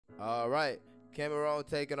All right, Cameroon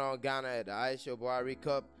taking on Ghana at the Aisha Buhari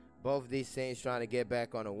Cup. Both these teams trying to get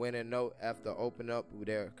back on a winning note after opening up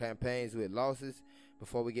their campaigns with losses.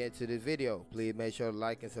 Before we get into this video, please make sure to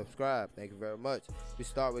like and subscribe. Thank you very much. We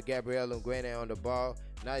start with Gabrielle Nguene on the ball.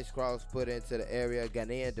 Nice cross put into the area.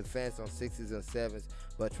 Ghanaian defense on 6s and 7s,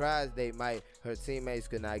 but try as they might, her teammates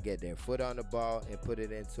could not get their foot on the ball and put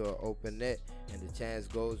it into an open net, and the chance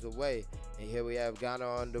goes away. And here we have Ghana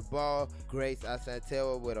on the ball. Grace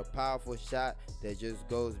Asantewa with a powerful shot that just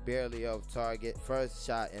goes barely off target. First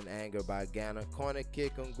shot in anger by Ghana. Corner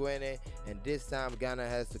kick on Nguene, and this time Ghana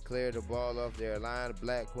has to clear the ball off their line.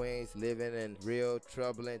 Black Queens living in real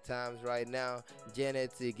troubling times right now.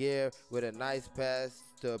 Janet Tigir with a nice pass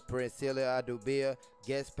to Priscilla Adubia,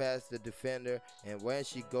 gets past the defender, and when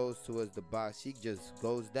she goes towards the box, she just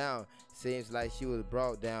goes down. Seems like she was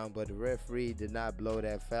brought down, but the referee did not blow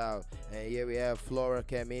that foul. And here we have Flora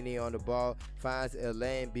Kamini on the ball, finds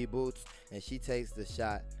Elaine B. Boots, and she takes the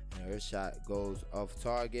shot, and her shot goes off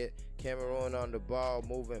target. Cameroon on the ball,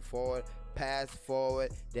 moving forward. Pass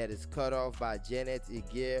forward that is cut off by Janet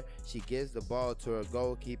Igir. She gives the ball to her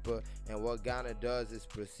goalkeeper, and what Ghana does is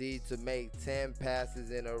proceed to make 10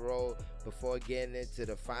 passes in a row before getting into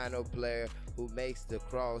the final player, who makes the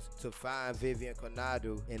cross to find Vivian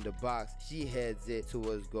Konadu in the box. She heads it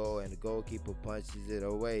towards goal, and the goalkeeper punches it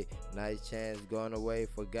away. Nice chance going away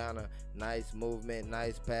for Ghana. Nice movement,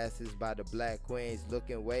 nice passes by the Black Queens,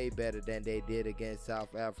 looking way better than they did against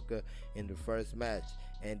South Africa in the first match.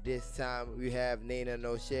 And this time we have Nina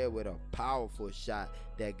Noche with a powerful shot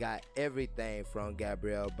that got everything from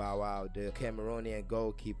Gabrielle Bow, the Cameroonian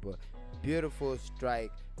goalkeeper. Beautiful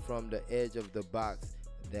strike from the edge of the box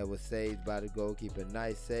that was saved by the goalkeeper.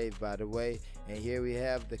 Nice save, by the way. And here we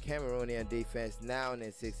have the Cameroonian defense now in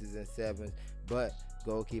 6s and 7s, but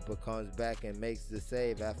goalkeeper comes back and makes the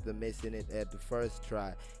save after missing it at the first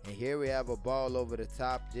try. And here we have a ball over the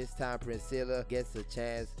top. This time Priscilla gets a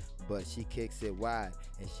chance, but she kicks it wide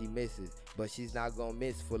and she misses, but she's not gonna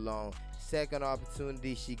miss for long. Second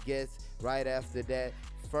opportunity she gets right after that.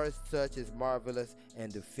 First touch is marvelous,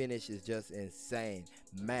 and the finish is just insane.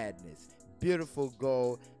 Madness. Beautiful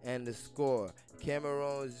goal, and the score: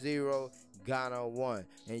 Cameroon 0, Ghana 1.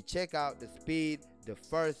 And check out the speed. The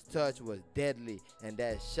first touch was deadly, and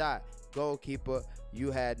that shot, goalkeeper,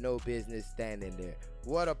 you had no business standing there.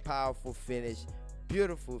 What a powerful finish.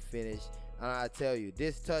 Beautiful finish. And I tell you,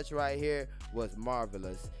 this touch right here was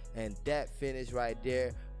marvelous, and that finish right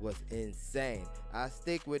there was insane. I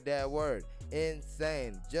stick with that word,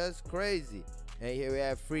 insane, just crazy. And here we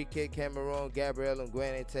have free kick, Cameroon. Gabrielle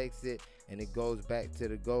Nguene takes it, and it goes back to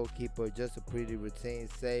the goalkeeper. Just a pretty routine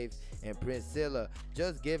save. And Priscilla,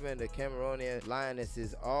 just giving the Cameroonian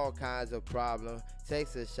Lionesses all kinds of problems,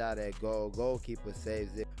 takes a shot at goal. Goalkeeper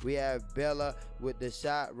saves it. We have Bella with the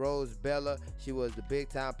shot. Rose Bella, she was the big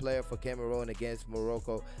time player for Cameroon against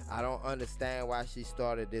Morocco. I don't understand why she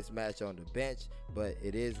started this match on the bench, but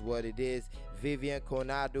it is what it is. Vivian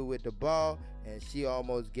Konadu with the ball, and she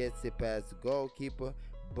almost gets it past the goalkeeper,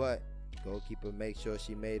 but goalkeeper makes sure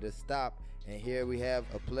she made a stop. And here we have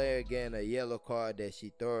a player getting a yellow card that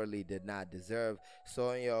she thoroughly did not deserve.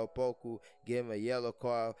 Sonia Opoku gave a yellow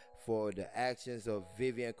card for the actions of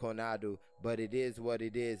Vivian Konadu, but it is what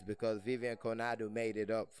it is, because Vivian Konadu made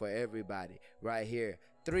it up for everybody right here.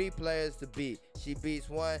 3 players to beat. She beats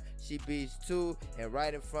 1, she beats 2, and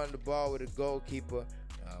right in front of the ball with the goalkeeper,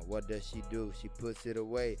 what does she do? She puts it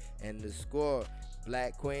away. And the score: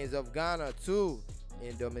 Black Queens of Ghana 2,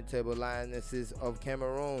 Indomitable Lionesses of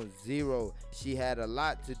Cameroon 0. She had a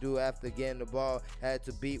lot to do after getting the ball. Had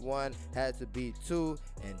to beat 1, had to beat 2,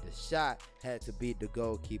 and the shot had to beat the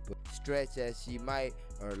goalkeeper. Stretch as she might,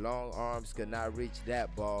 her long arms could not reach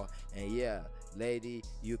that ball. And yeah, lady,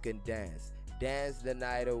 you can dance. Dance the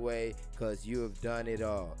night away, cause you have done it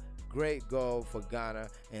all. Great goal for Ghana,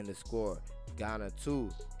 and the score: Ghana 2,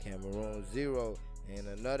 Cameroon 0. And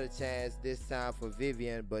another chance, this time for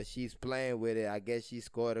Vivian, but she's playing with it. I guess she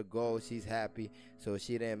scored a goal. She's happy, so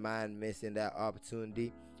she didn't mind missing that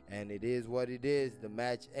opportunity. And it is what it is. The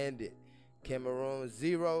match ended. Cameroon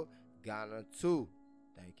 0, Ghana 2.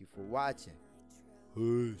 Thank you for watching.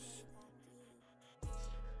 Peace.